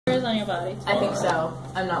on your body. I think so.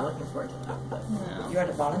 I'm not looking forward to that. But No. You want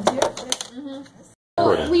to volunteer?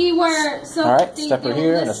 We were so Alright, they stepper will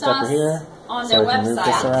here and a list stepper us here. on So their we can move this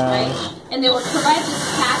website, around. right? And they will provide this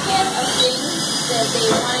packet of things that they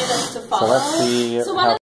wanted us to follow. So let's see So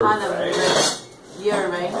how... You're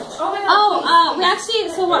right. We actually,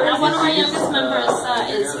 so one of our youngest members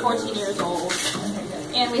is 14 years old.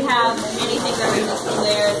 And we have many things that range from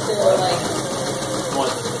there to like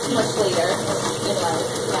much later in life.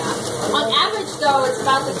 Yeah. On average, though, it's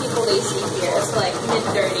about the people they see here. It's like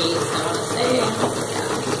mid-30s, I want to say.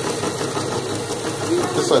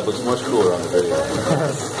 Yeah. This side looks much cooler on the video.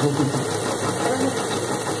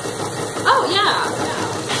 Oh, yeah.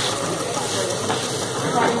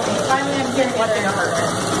 Finally, I'm getting what they're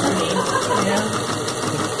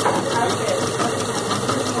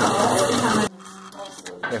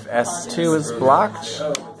If S2 is blocked,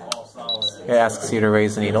 it asks you to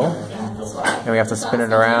raise the needle. And we have to spin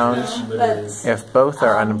it around. If both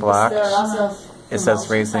are unblocked, it says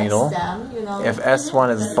raise the needle. If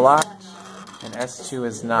S1 is blocked and S2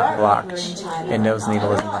 is not blocked, it knows the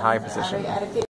needle is in the high position.